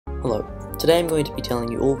Hello, today I'm going to be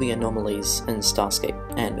telling you all the anomalies in Starscape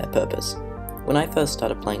and their purpose. When I first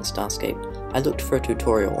started playing Starscape, I looked for a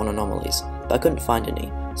tutorial on anomalies, but I couldn't find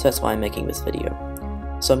any, so that's why I'm making this video.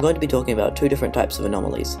 So I'm going to be talking about two different types of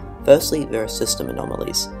anomalies. Firstly, there are system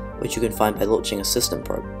anomalies, which you can find by launching a system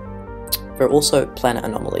probe. There are also planet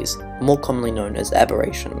anomalies, more commonly known as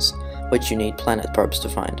aberrations, which you need planet probes to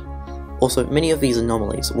find. Also, many of these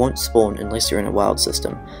anomalies won't spawn unless you're in a wild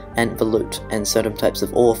system, and the loot and certain types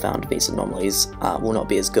of ore found in these anomalies will not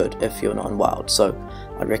be as good if you're not in wild, so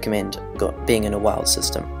I'd recommend being in a wild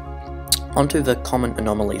system. Onto the common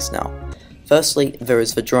anomalies now. Firstly, there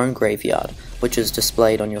is the drone graveyard, which is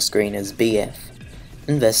displayed on your screen as BF.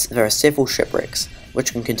 In this, there are several shipwrecks,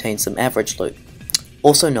 which can contain some average loot.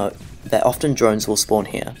 Also note that often drones will spawn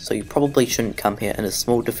here, so you probably shouldn't come here in a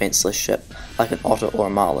small defenseless ship like an otter or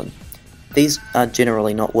a marlin. These are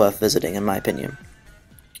generally not worth visiting in my opinion.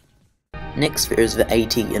 Next there is the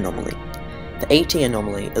AT anomaly. The AT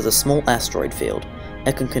anomaly is a small asteroid field.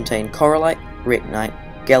 It can contain corallite,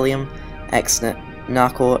 reknite, gallium, Axnit,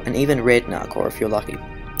 Narcor, and even red Narcor if you're lucky.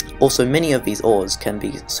 Also, many of these ores can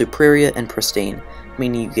be superior and pristine,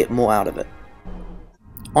 meaning you get more out of it.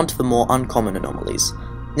 Onto the more uncommon anomalies.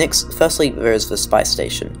 Next, firstly there is the spice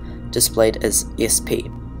station, displayed as SP.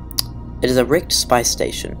 It is a wrecked spice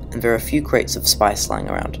station, and there are a few crates of spice lying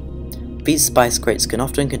around. These spice crates can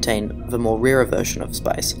often contain the more rarer version of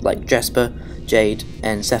spice, like jasper, jade,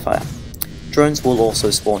 and sapphire. Drones will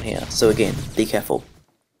also spawn here, so again, be careful.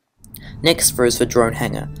 Next there is the drone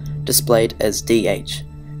hangar, displayed as DH.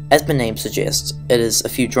 As the name suggests, it is a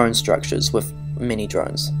few drone structures with many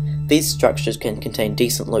drones. These structures can contain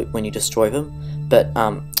decent loot when you destroy them, but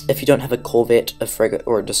if you don't have a corvette, a frigate,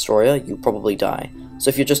 or a destroyer, you'll probably die. So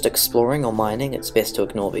if you're just exploring or mining, it's best to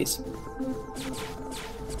ignore these.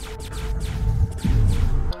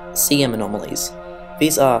 CM anomalies.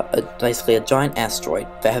 These are basically a giant asteroid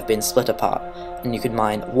that have been split apart, and you can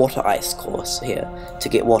mine water ice cores here to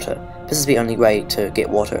get water. This is the only way to get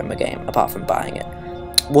water in the game, apart from buying it.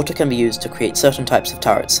 Water can be used to create certain types of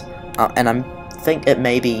turrets, and I think it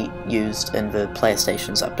may be used in the player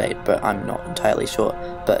stations update, but I'm not entirely sure,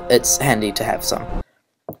 but it's handy to have some.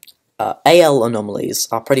 AL anomalies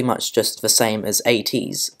are pretty much just the same as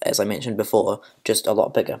ATs, as I mentioned before, just a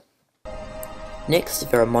lot bigger. Next,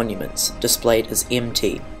 there are monuments, displayed as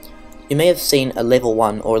MT. You may have seen a level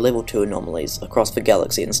 1 or level 2 anomalies across the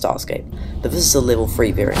galaxy in Starscape, but this is a level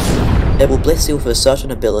 3 variant. It will bless you with a certain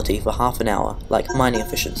ability for half an hour, like mining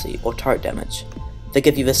efficiency or turret damage. They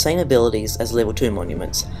give you the same abilities as level 2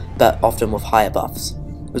 monuments, but often with higher buffs.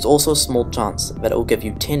 There's also a small chance that it will give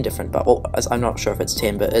you 10 different buffs. Well, I'm not sure if it's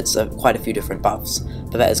 10, but it's quite a few different buffs,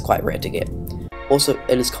 but that is quite rare to get. Also,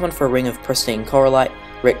 it is common for a ring of pristine corallite,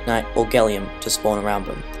 reknite, or gallium to spawn around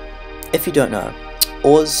them. If you don't know,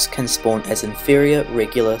 ores can spawn as inferior,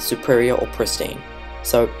 regular, superior, or pristine.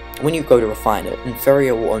 So, when you go to refine it,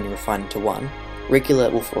 inferior will only refine into 1, regular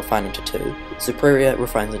will refine into 2, superior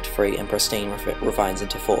refines into 3, and pristine refines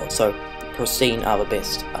into 4. So, pristine are the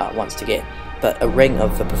best ones to get. But a ring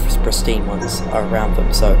of the pristine ones are around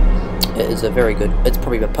them, so it is it's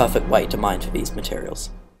probably the perfect way to mine for these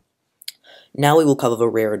materials. Now we will cover the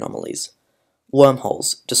rare anomalies.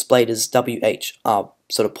 Wormholes, displayed as WH, are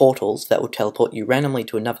sort of portals that will teleport you randomly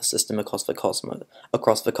to another system across the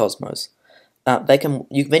cosmos. Then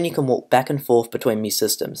you can walk back and forth between these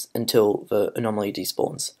systems until the anomaly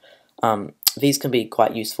despawns. These can be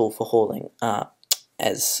quite useful for hauling,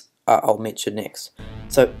 as I'll mention next.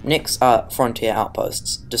 So next are frontier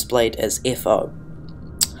outposts, displayed as FO.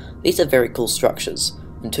 These are very cool structures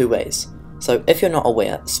in two ways. So if you're not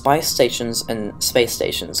aware, spice stations and space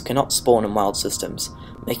stations cannot spawn in wild systems,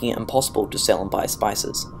 making it impossible to sell and buy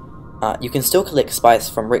spices. You can still collect spice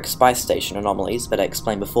from wrecked spice station anomalies that I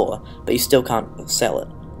explained before, but you still can't sell it.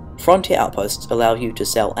 Frontier outposts allow you to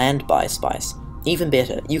sell and buy spice. Even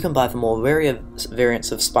better, you can buy the more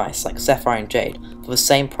variants of spice like sapphire and jade for the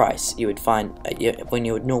same price you would find when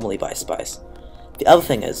you would normally buy spice. The other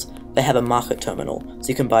thing is, they have a market terminal, so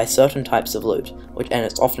you can buy certain types of loot, and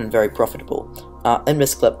it's often very profitable. In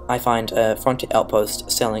this clip, I find a Frontier outpost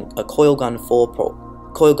selling a coil gun 4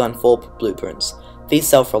 blueprints. These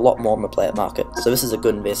sell for a lot more in the player market, so this is a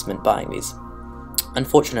good investment buying these.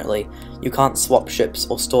 Unfortunately, you can't swap ships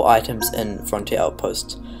or store items in Frontier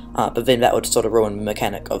outposts, but then that would sort of ruin the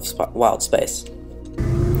mechanic of wild space.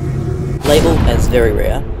 Labelled as very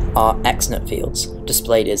rare are Axnit fields,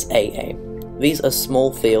 displayed as AA. This is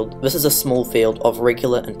a small field of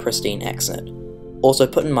regular and pristine Axnit. Also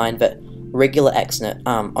put in mind that regular Axnit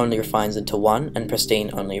only refines into 1 and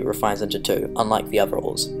pristine only refines into 2, unlike the other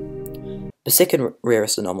ores. The second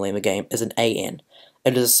rarest anomaly in the game is an AN.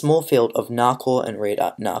 It is a small field of Narcor and red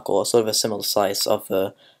Narcor, sort of a similar size of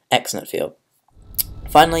the Axnit field.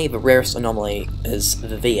 Finally, the rarest anomaly is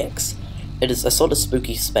the VX. It is a sort of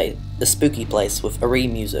spooky place with eerie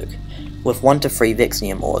music, with 1 to 3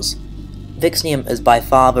 Vexnium ores. Vexnium is by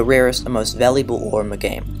far the rarest and most valuable ore in the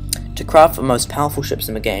game. To craft the most powerful ships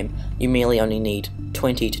in the game, you merely only need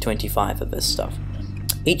 20 to 25 of this stuff.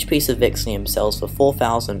 Each piece of Vexnium sells for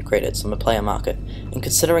 4,000 credits on the player market, and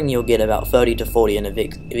considering you'll get about 30 to 40 in a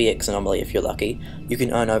VX anomaly if you're lucky, you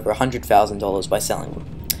can earn over $100,000 by selling them.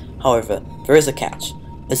 However, there is a catch.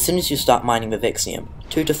 As soon as you start mining the Vexnium,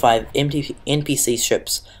 2 to 5 NPC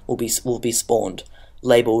ships will be spawned,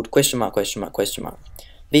 labelled ?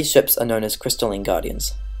 These ships are known as Crystalline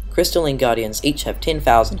Guardians. Crystalline Guardians each have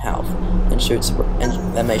 10,000 health, and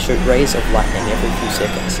they shoot rays of lightning every few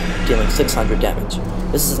seconds, dealing 600 damage.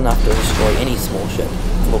 This is enough to destroy any small ship,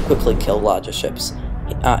 and will quickly kill larger ships.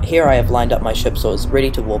 Here I have lined up my ship swords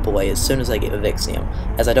ready to warp away as soon as I get the Vexnium,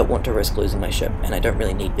 as I don't want to risk losing my ship, and I don't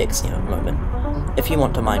really need Vexnium at the moment. If you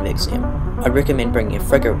want to mine Vexnium, I'd recommend bringing a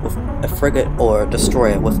frigate or a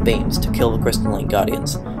destroyer with beams to kill the Crystalline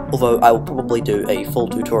Guardians, although I will probably do a full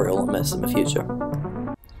tutorial on this in the future.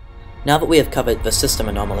 Now that we have covered the system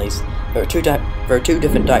anomalies, there are two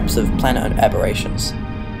different types of planet aberrations.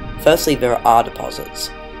 Firstly, there are R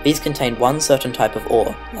deposits. These contain one certain type of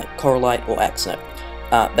ore, like corallite or axnit.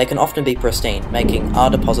 They can often be pristine, making R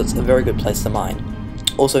deposits a very good place to mine.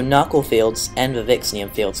 Also, Narcor fields and the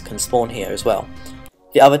Vexnium fields can spawn here as well.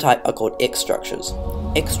 The other type are called X structures.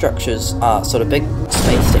 X structures are sort of big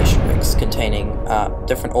space station rigs containing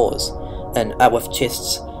different ores, and with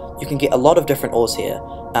chests. You can get a lot of different ores here,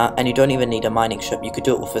 and you don't even need a mining ship, you could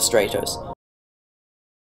do it with frustrators.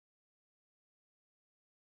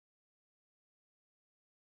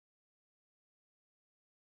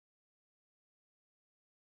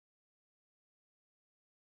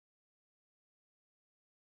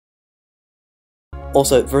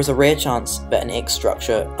 Also, there is a rare chance that an X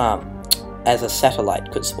structure as a satellite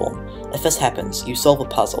could spawn. If this happens, you solve a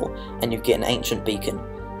puzzle and you get an ancient beacon.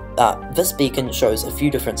 This beacon shows a few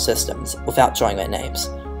different systems without showing their names.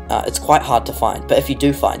 It's quite hard to find, but if you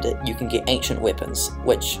do find it, you can get ancient weapons,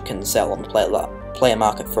 which can sell on the player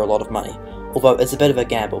market for a lot of money. Although it's a bit of a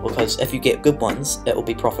gamble, because if you get good ones, it will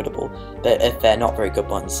be profitable, but if they're not very good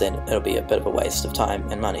ones, then it'll be a bit of a waste of time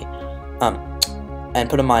and money. And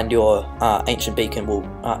put in mind, your ancient beacon will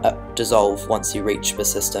dissolve once you reach the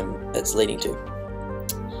system it's leading to.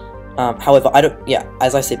 However,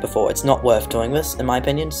 as I said before, it's not worth doing this, in my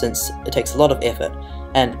opinion, since it takes a lot of effort,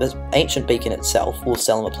 and the ancient beacon itself will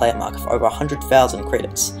sell on the player market for over 100,000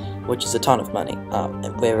 credits, which is a ton of money,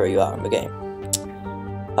 wherever you are in the game.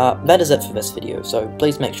 That is it for this video, so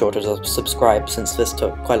please make sure to subscribe, since this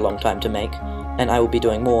took quite a long time to make, and I will be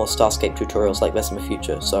doing more Starscape tutorials like this in the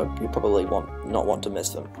future, so you probably not want to miss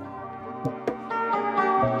them.